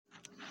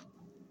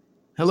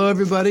Hello,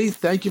 everybody.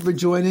 Thank you for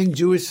joining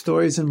Jewish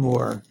Stories and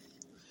More.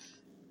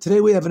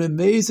 Today we have an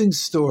amazing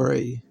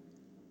story,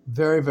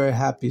 very, very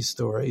happy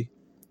story,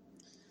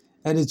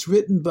 and it's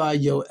written by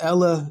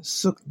Yoella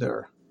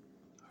Suchner,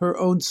 her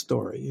own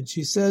story, and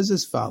she says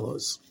as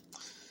follows.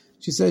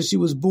 She says she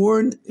was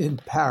born in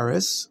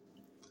Paris,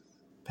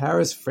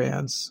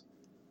 France,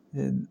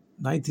 in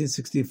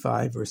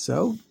 1965 or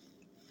so,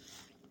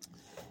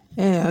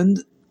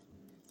 and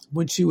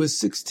when she was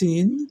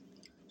 16,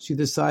 she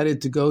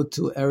decided to go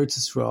to Eretz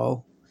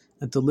Yisrael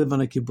and to live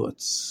on a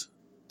kibbutz,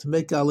 to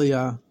make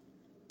Aliyah.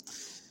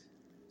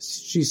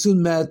 She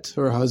soon met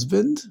her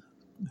husband,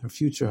 her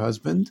future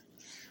husband,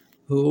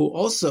 who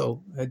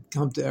also had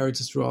come to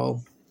Eretz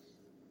Yisrael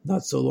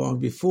not so long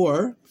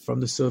before from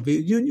the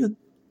Soviet Union.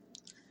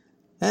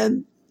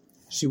 And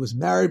she was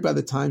married by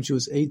the time she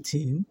was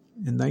 18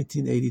 in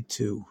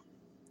 1982.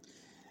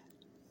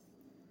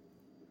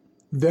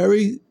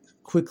 Very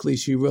quickly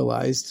she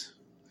realized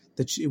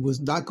that she was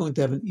not going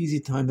to have an easy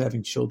time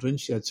having children.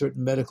 She had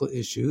certain medical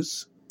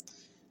issues,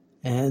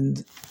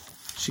 and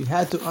she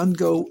had to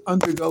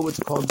undergo what's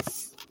called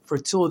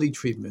fertility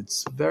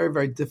treatments. Very,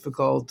 very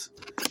difficult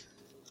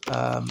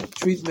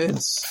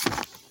treatments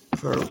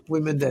for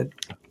women that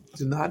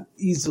do not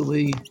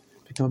easily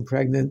become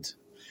pregnant.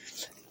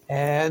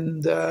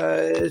 And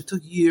it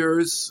took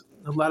years,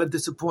 a lot of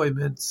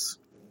disappointments.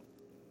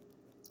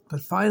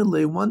 But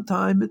finally, one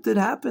time it did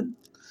happen.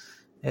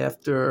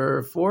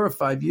 After 4 or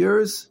 5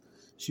 years,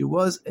 she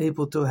was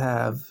able to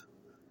have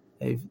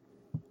a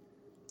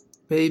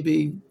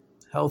baby,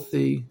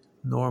 healthy,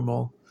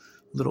 normal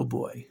little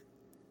boy.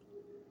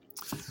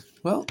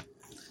 Well,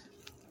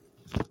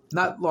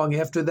 not long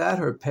after that,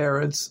 her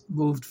parents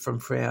moved from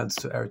France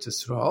to Eretz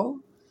Yisrael.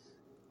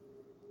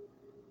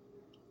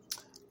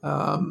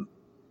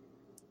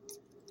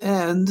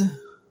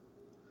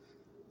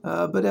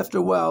 But after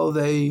a while,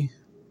 they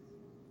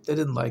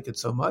didn't like it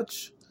so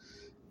much,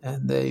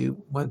 and they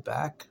went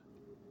back.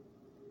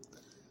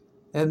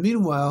 And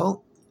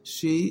meanwhile,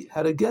 she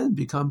had again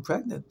become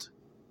pregnant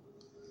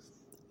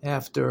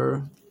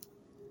after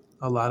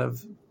a lot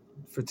of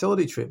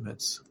fertility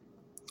treatments.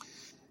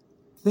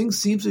 Things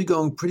seemed to be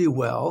going pretty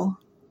well.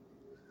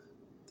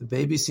 The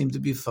baby seemed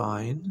to be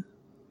fine.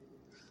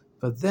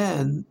 But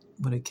then,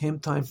 when it came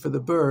time for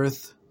the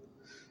birth,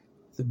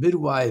 the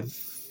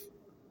midwife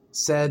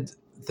said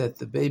that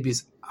the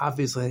baby's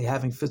obviously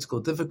having physical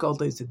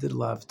difficulties. They did a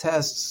lot of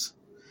tests.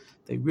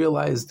 They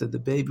realized that the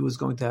baby was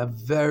going to have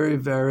very,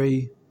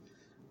 very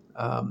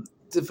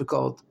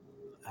difficult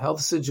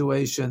health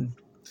situation.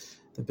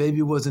 The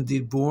baby was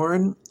indeed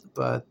born,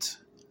 but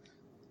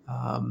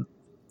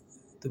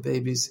the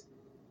baby's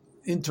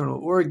internal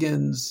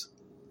organs,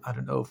 I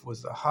don't know if it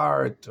was the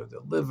heart or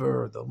the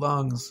liver or the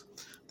lungs,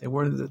 they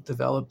weren't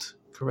developed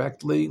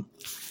correctly.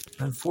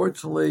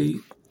 Unfortunately,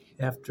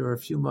 after a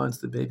few months,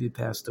 the baby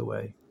passed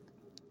away.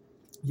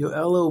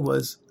 Yoella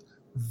was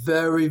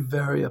very,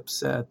 very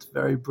upset,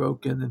 very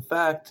broken. In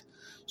fact,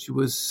 she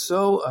was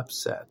so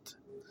upset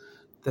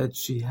that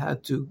she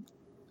had to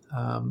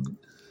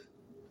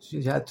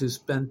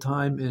spend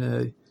time in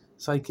a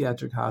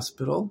psychiatric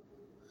hospital.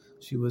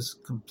 She was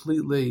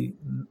completely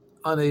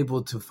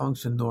unable to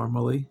function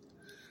normally,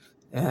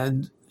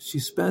 and she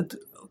spent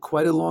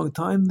quite a long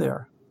time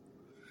there.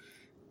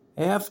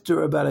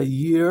 After about a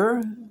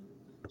year,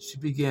 she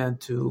began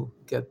to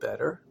get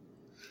better.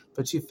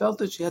 But she felt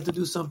that she had to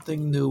do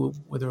something new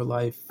with her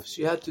life.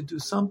 She had to do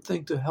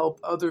something to help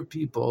other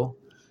people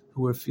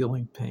who were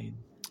feeling pain.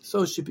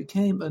 So she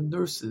became a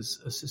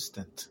nurse's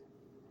assistant.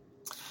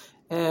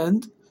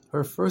 And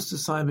her first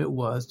assignment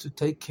was to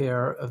take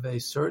care of a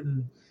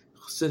certain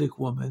Hasidic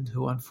woman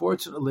who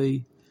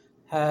unfortunately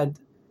had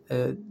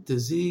a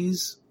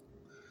disease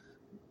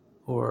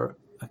or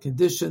a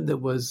condition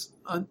that was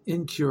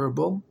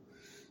incurable.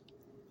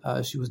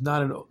 She was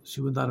not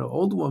an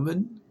old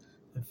woman.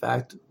 In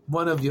fact,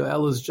 one of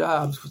Yoella's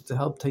jobs was to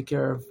help take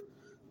care of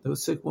the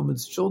sick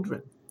woman's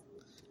children.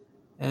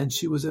 And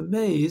she was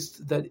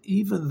amazed that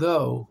even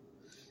though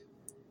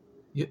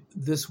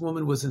this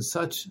woman was in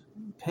such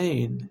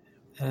pain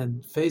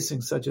and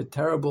facing such a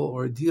terrible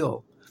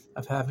ordeal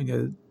of having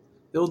an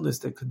illness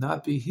that could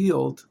not be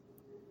healed,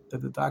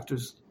 that the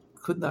doctors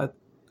could not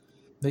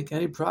make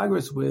any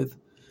progress with,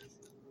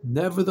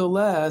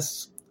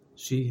 nevertheless,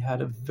 she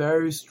had a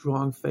very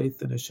strong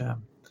faith in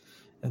Hashem.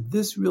 And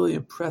this really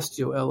impressed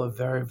Yoella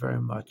very,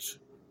 very much.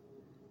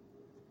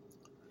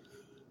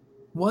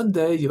 One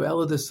day,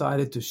 Yoella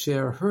decided to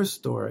share her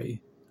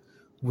story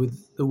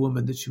with the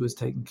woman that she was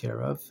taking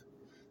care of.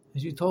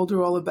 And she told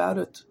her all about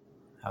it,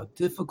 how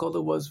difficult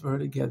it was for her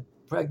to get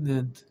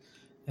pregnant,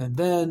 and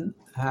then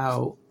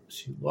how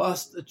she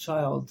lost a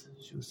child.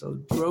 She was so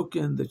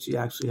broken that she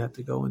actually had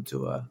to go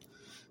into a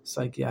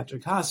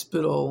psychiatric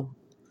hospital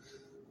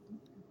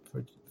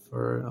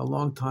for a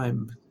long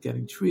time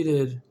getting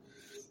treated.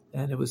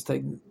 And it was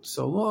taking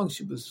so long,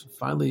 she was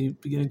finally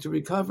beginning to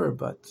recover,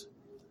 but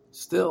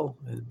still,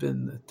 it had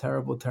been a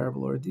terrible,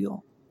 terrible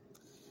ordeal.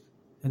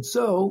 And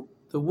so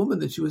the woman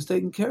that she was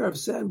taking care of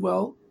said,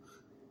 well,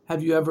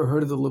 have you ever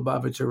heard of the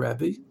Lubavitcher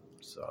Rebbe?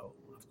 So,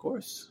 of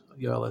course,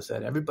 Yoela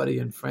said, everybody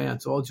in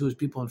France, all Jewish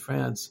people in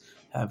France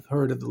have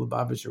heard of the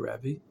Lubavitcher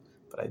Rebbe,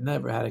 but I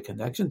never had a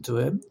connection to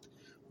him.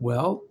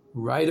 Well,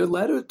 write a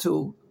letter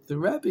to the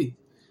Rebbe,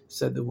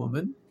 said the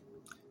woman.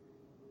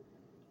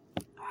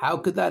 How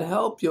could that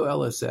help?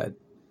 Yoela said.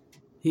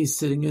 He's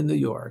sitting in New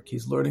York.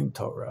 He's learning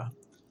Torah.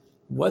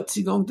 What's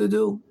he going to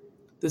do?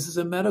 This is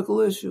a medical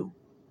issue.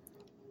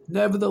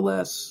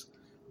 Nevertheless,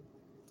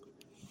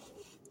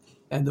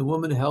 and the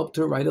woman helped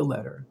her write a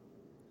letter,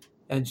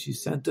 and she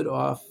sent it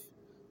off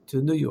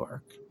to New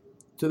York,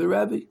 to the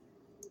Rebbe.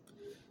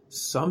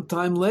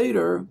 Sometime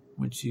later,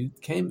 when she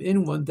came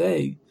in one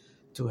day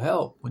to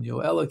help, when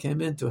Yoela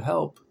came in to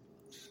help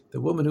the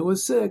woman who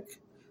was sick,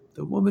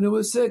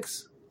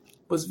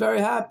 was very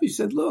happy. She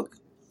said, look,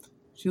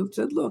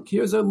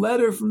 here's a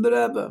letter from the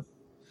Rebbe.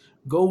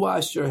 Go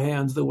wash your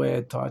hands the way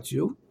I taught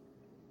you,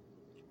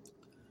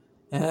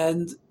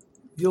 and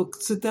you'll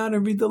sit down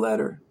and read the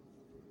letter.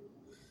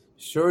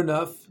 Sure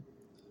enough,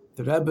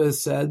 the Rebbe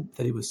said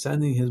that he was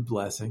sending his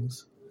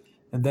blessings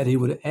and that he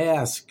would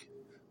ask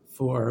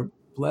for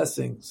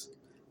blessings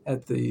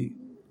at the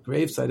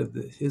gravesite of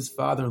his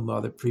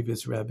father-in-law, the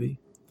previous Rebbe.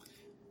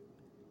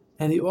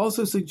 And he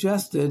also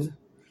suggested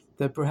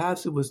that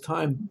perhaps it was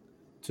time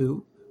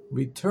to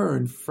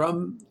return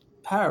from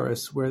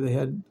Paris, where they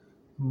had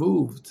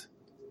moved,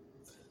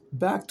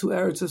 back to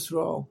Eretz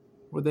Yisrael,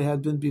 where they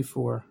had been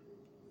before.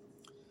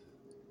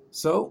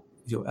 So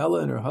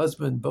Yoela and her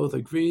husband both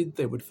agreed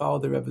they would follow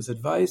the Rebbe's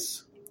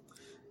advice,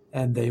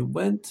 and they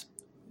went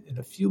in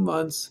a few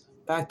months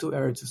back to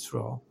Eretz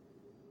Yisrael.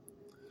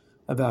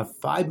 About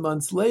 5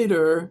 months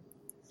later,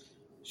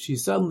 she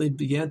suddenly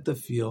began to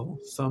feel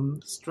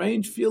some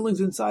strange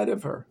feelings inside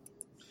of her.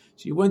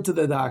 She went to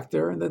the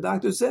doctor, and the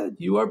doctor said,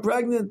 "You are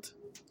pregnant."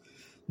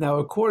 Now,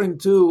 according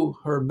to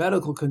her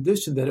medical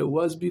condition that it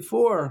was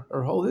before,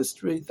 her whole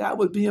history, that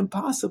would be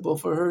impossible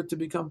for her to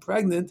become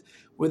pregnant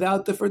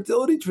without the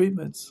fertility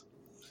treatments.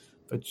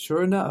 But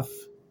sure enough,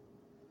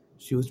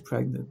 she was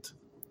pregnant.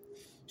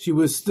 She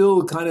was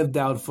still kind of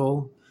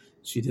doubtful.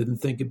 She didn't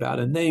think about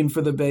a name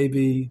for the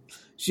baby.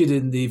 She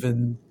didn't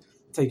even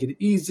take it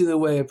easy the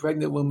way a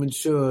pregnant woman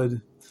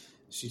should.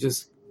 She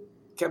just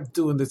kept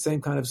doing the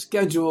same kind of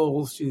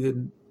schedule. She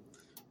didn't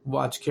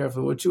watch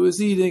carefully what she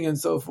was eating and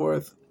so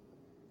forth,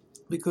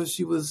 because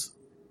she was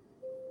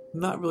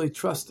not really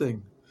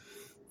trusting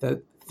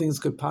that things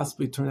could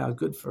possibly turn out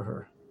good for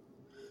her.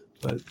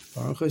 But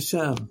Baruch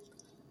Hashem,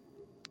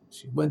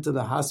 she went to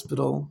the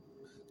hospital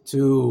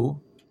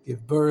to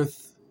give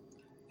birth,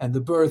 and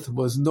the birth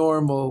was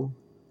normal,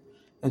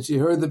 and she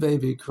heard the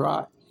baby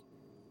cry.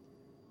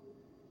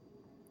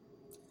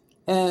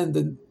 And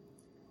the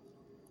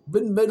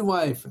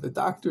midwife, the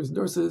doctors,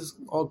 nurses,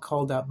 all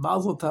called out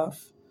Mazel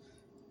Tov,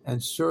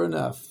 and sure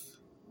enough,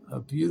 a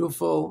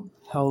beautiful,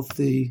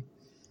 healthy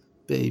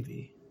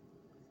baby.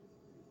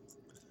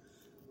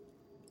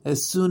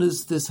 As soon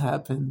as this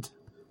happened,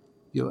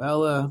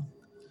 Yoela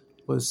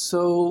was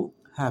so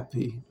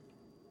happy.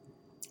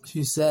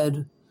 She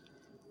said,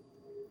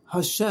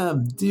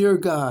 "Hashem, dear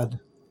God,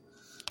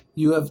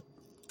 you have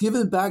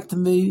given back to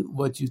me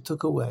what you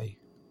took away.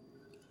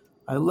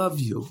 I love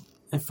you,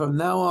 and from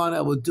now on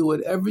I will do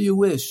whatever you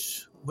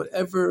wish,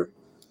 whatever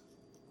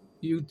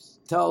you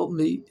tell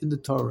me in the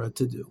Torah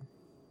to do."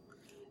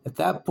 At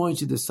that point,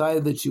 she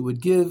decided that she would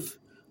give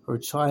her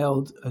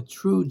child a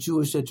true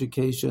Jewish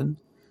education,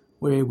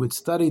 where he would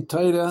study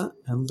Torah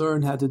and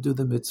learn how to do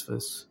the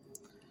mitzvahs.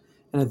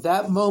 And at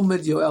that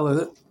moment,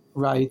 Yoela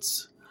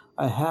writes,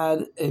 I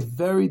had a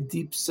very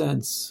deep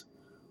sense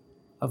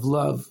of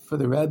love for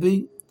the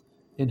Rebbe,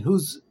 in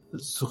whose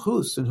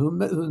zuchus, in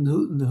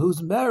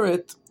whose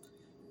merit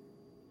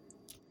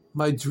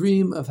my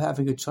dream of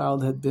having a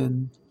child had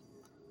been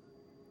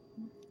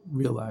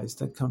realized,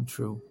 had come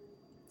true.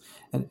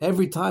 And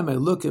every time I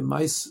look at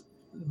my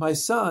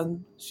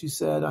son, she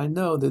said, I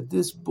know that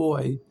this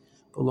boy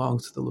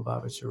belongs to the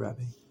Lubavitcher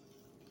Rebbe.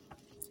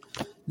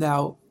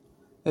 Now,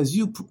 as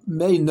you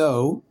may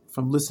know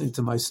from listening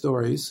to my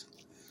stories,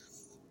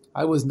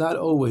 I was not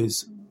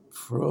always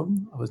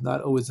frum. I was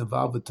not always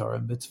involved with Torah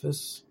and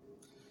mitzvahs.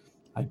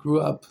 I grew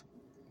up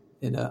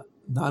in a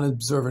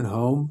non-observant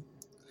home,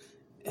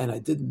 and I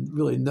didn't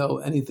really know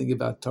anything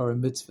about Torah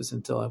and mitzvahs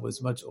until I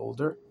was much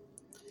older.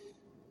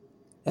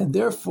 And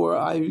therefore,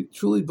 I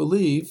truly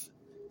believe,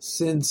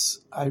 since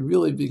I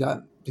really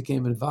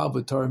became involved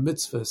with Torah and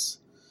mitzvahs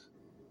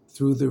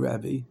through the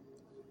Rebbe,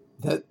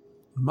 that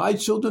my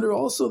children are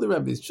also the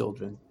Rebbe's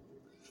children.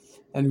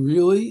 And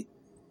really,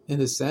 in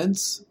a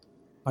sense,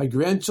 my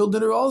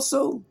grandchildren are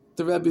also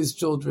the Rebbe's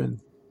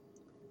children.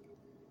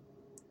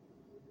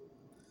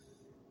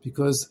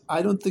 Because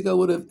I don't think I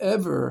would have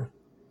ever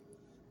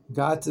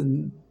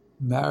gotten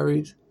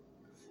married,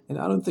 and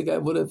I don't think I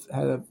would have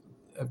had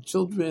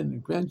children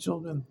and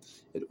grandchildren.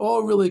 It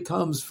all really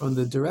comes from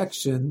the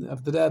direction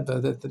of the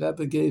Rebbe that the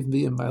Rebbe gave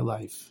me in my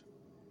life.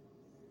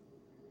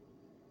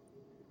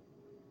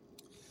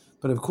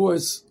 But of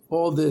course,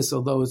 all this,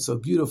 although it's so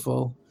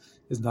beautiful,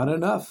 is not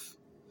enough.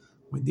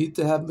 We need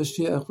to have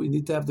Mashiach. We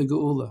need to have the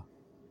Geula.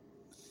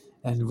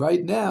 And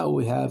right now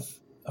we have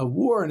a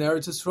war in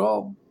Eretz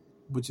Yisrael,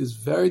 which is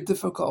very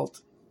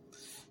difficult.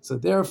 So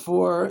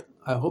therefore,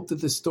 I hope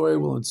that this story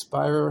will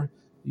inspire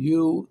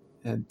you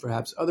and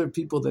perhaps other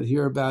people that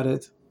hear about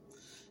it,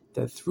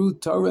 that through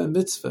Torah and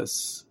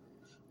mitzvahs,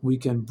 we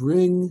can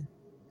bring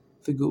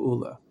the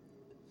Geula.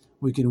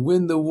 We can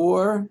win the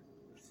war,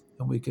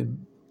 and we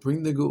can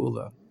bring the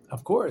Geula.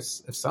 Of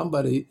course, if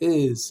somebody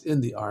is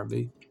in the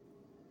army,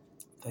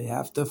 they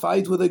have to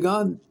fight with a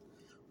gun,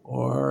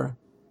 or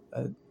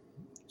a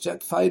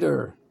jet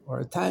fighter, or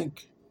a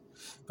tank.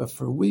 But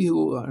for we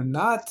who are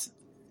not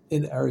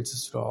in Eretz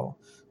Yisrael,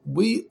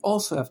 we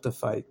also have to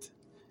fight.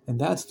 And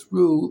that's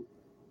through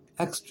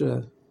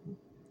extra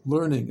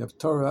learning of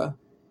Torah,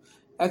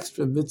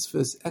 extra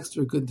mitzvahs,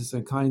 extra goodness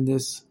and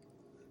kindness,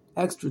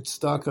 extra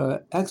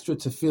tzedakah, extra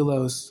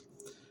tefillos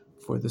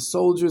for the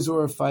soldiers who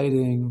are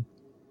fighting,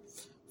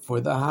 for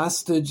the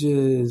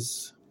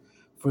hostages,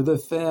 for the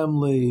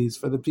families,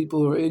 for the people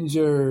who are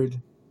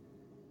injured,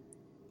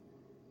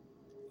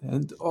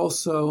 and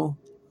also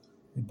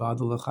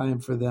Ibadul L'chaim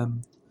for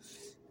them,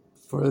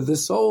 for the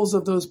souls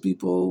of those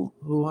people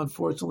who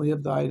unfortunately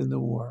have died in the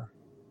war.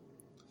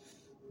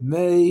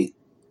 May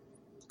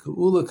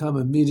Geula come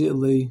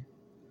immediately.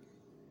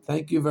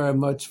 Thank you very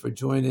much for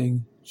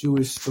joining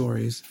Jewish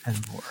Stories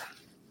and More.